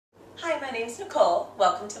Hi, my name is Nicole.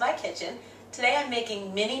 Welcome to my kitchen. Today I'm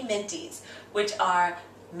making mini Minties, which are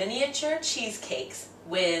miniature cheesecakes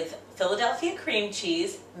with Philadelphia cream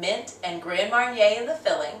cheese, mint, and Grand Marnier in the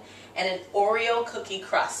filling, and an Oreo cookie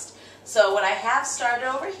crust. So what I have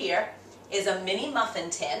started over here is a mini muffin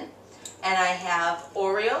tin, and I have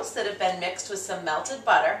Oreos that have been mixed with some melted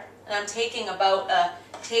butter, and I'm taking about a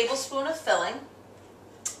tablespoon of filling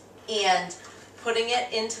and putting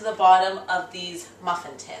it into the bottom of these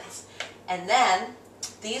muffin tins. And then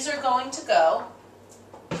these are going to go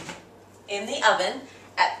in the oven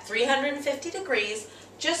at 350 degrees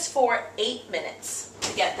just for 8 minutes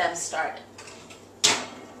to get them started.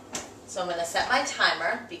 So I'm going to set my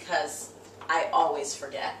timer because I always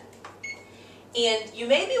forget. And you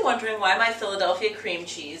may be wondering why my Philadelphia cream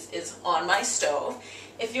cheese is on my stove.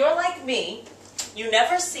 If you're like me, you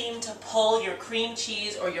never seem to pull your cream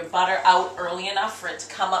cheese or your butter out early enough for it to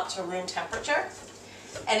come up to room temperature.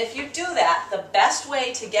 And if you do that, the best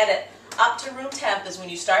way to get it up to room temp is when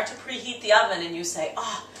you start to preheat the oven and you say,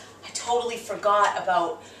 oh, I totally forgot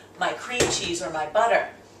about my cream cheese or my butter.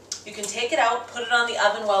 You can take it out, put it on the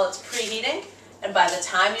oven while it's preheating, and by the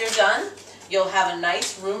time you're done, you'll have a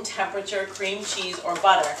nice room temperature cream cheese or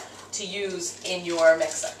butter to use in your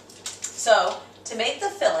mixer. So to make the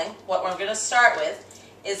filling, what we're going to start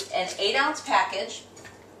with is an 8-ounce package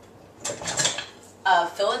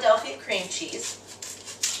of Philadelphia cream cheese.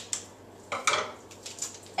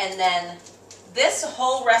 And then this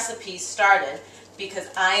whole recipe started because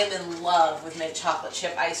I am in love with mint chocolate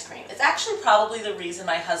chip ice cream. It's actually probably the reason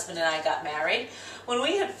my husband and I got married. When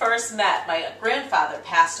we had first met, my grandfather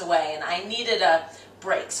passed away and I needed a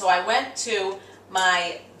break. So I went to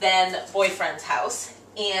my then boyfriend's house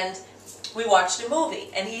and we watched a movie,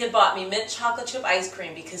 and he had bought me mint chocolate chip ice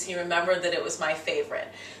cream because he remembered that it was my favorite.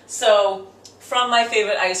 So from my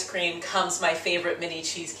favorite ice cream comes my favorite mini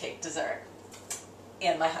cheesecake dessert,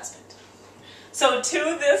 and my husband. So to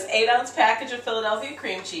this 8-ounce package of Philadelphia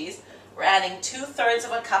cream cheese, we're adding 2/3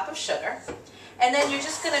 of a cup of sugar, and then you're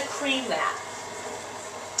just going to cream that.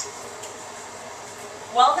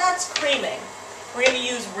 While that's creaming, we're going to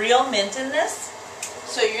use real mint in this.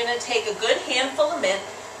 So you're going to take a good handful of mint.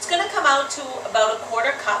 It's going to come out to about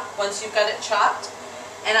 1/4 cup once you've got it chopped,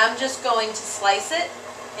 and I'm just going to slice it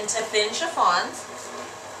into thin chiffons,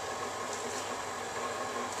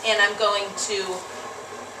 and I'm going to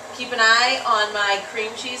keep an eye on my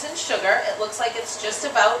cream cheese and sugar. It looks like it's just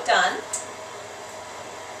about done.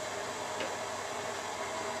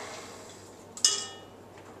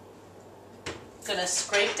 Going to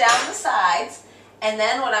scrape down the sides, and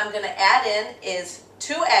then what I'm going to add in is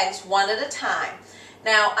 2 eggs, one at a time.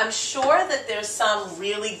 Now, I'm sure that there's some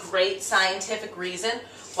really great scientific reason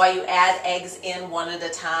why you add eggs in one at a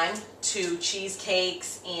time to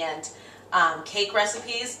cheesecakes and cake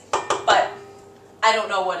recipes, but I don't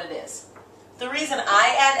know what it is. The reason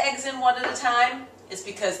I add eggs in one at a time is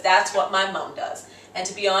because that's what my mom does. And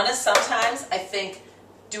to be honest, sometimes I think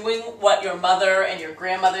doing what your mother and your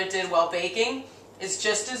grandmother did while baking is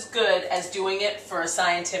just as good as doing it for a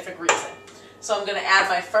scientific reason. So I'm going to add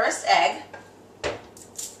my first egg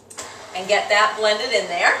and get that blended in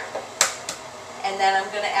there. And then I'm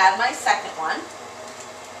going to add my second one.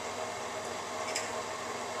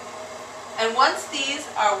 And once these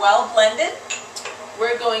are well blended,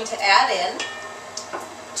 we're going to add in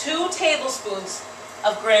 2 tablespoons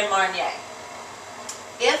of Grand Marnier.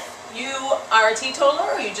 If you are a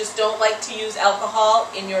teetotaler or you just don't like to use alcohol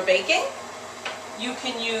in your baking, you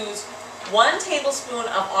can use 1 tablespoon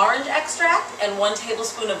of orange extract and 1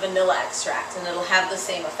 tablespoon of vanilla extract, and it'll have the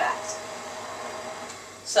same effect.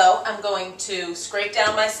 So I'm going to scrape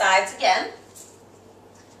down my sides again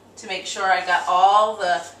to make sure I got all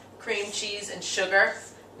the cream cheese and sugar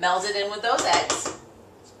melded in with those eggs.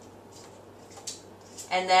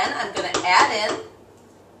 And then I'm going to add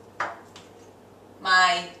in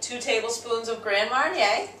my 2 tablespoons of Grand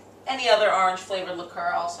Marnier, any other orange flavored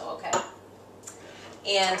liqueur also okay,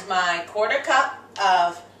 and my 1/4 cup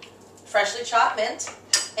of freshly chopped mint.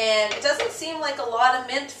 And it doesn't seem like a lot of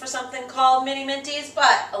mint for something called mini Minties,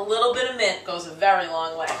 but a little bit of mint goes a very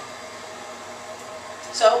long way.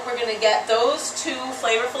 So we're going to get those 2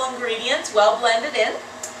 flavorful ingredients well blended in,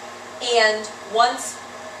 and once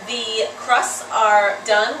the crusts are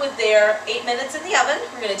done with their 8 minutes in the oven,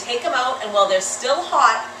 we're going to take them out, and while they're still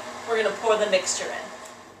hot, we're going to pour the mixture in.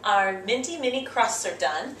 Our minty mini crusts are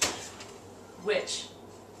done, which,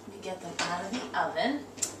 let me get them out of the oven.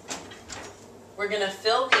 We're going to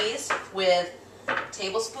fill these with a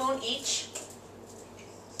tablespoon each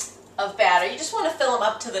of batter. You just want to fill them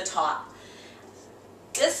up to the top.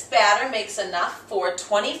 This batter makes enough for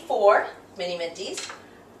 24 mini Minties.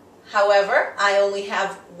 However, I only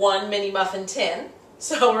have one mini muffin tin,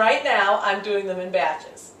 so right now I'm doing them in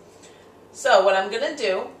batches. So what I'm going to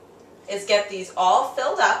do is get these all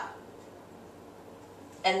filled up,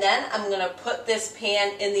 and then I'm going to put this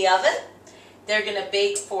pan in the oven. They're going to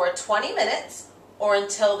bake for 20 minutes or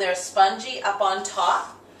until they're spongy up on top,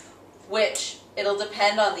 which it'll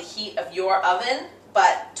depend on the heat of your oven,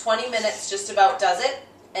 but 20 minutes just about does it,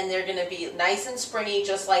 and they're going to be nice and springy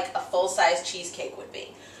just like a full-size cheesecake would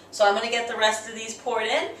be. So I'm going to get the rest of these poured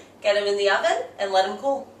in, get them in the oven, and let them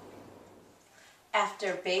cool.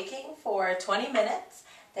 After baking for 20 minutes,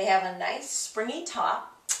 they have a nice springy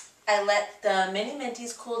top. I let the mini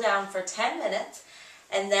Minties cool down for 10 minutes,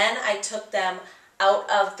 and then I took them out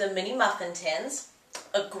of the mini muffin tins.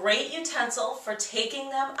 A great utensil for taking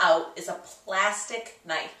them out is a plastic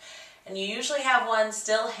knife. And you usually have one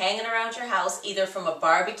still hanging around your house, either from a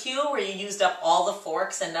barbecue where you used up all the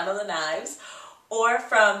forks and none of the knives, or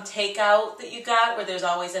from takeout that you got where there's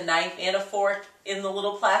always a knife and a fork in the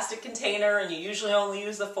little plastic container and you usually only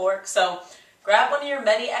use the fork. So grab one of your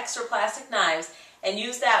many extra plastic knives and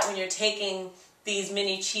use that when you're taking these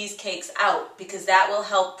mini cheesecakes out, because that will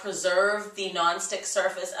help preserve the nonstick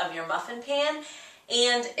surface of your muffin pan,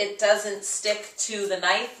 and it doesn't stick to the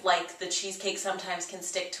knife like the cheesecake sometimes can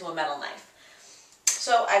stick to a metal knife.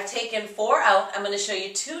 So I've taken 4 out. I'm going to show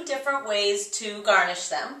you 2 different ways to garnish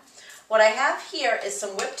them. What I have here is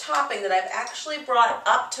some whipped topping that I've actually brought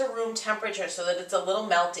up to room temperature so that it's a little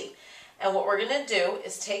melty. And what we're going to do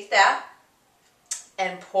is take that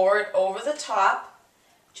and pour it over the top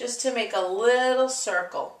just to make a little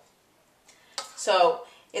circle. So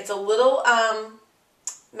it's a little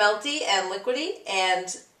melty and liquidy,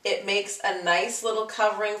 and it makes a nice little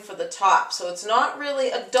covering for the top. So it's not really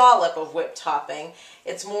a dollop of whipped topping.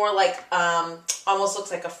 It's more like, almost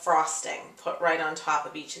looks like a frosting put right on top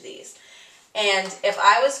of each of these. And if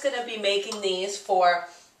I was going to be making these for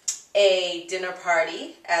a dinner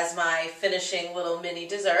party as my finishing little mini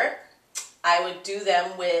dessert, I would do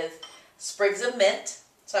them with sprigs of mint.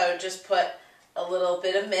 So I would just put a little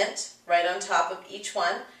bit of mint right on top of each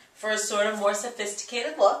one for a sort of more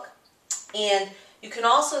sophisticated look. And you can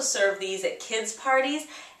also serve these at kids' parties,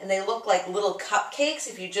 and they look like little cupcakes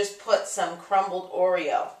if you just put some crumbled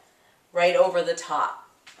Oreo right over the top.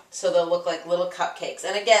 So they'll look like little cupcakes.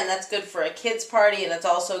 And again, that's good for a kids' party, and it's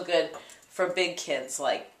also good for big kids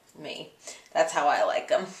like me. That's how I like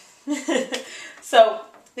them. So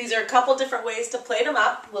these are a couple different ways to plate them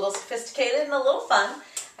up, a little sophisticated and a little fun.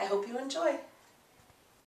 I hope you enjoy.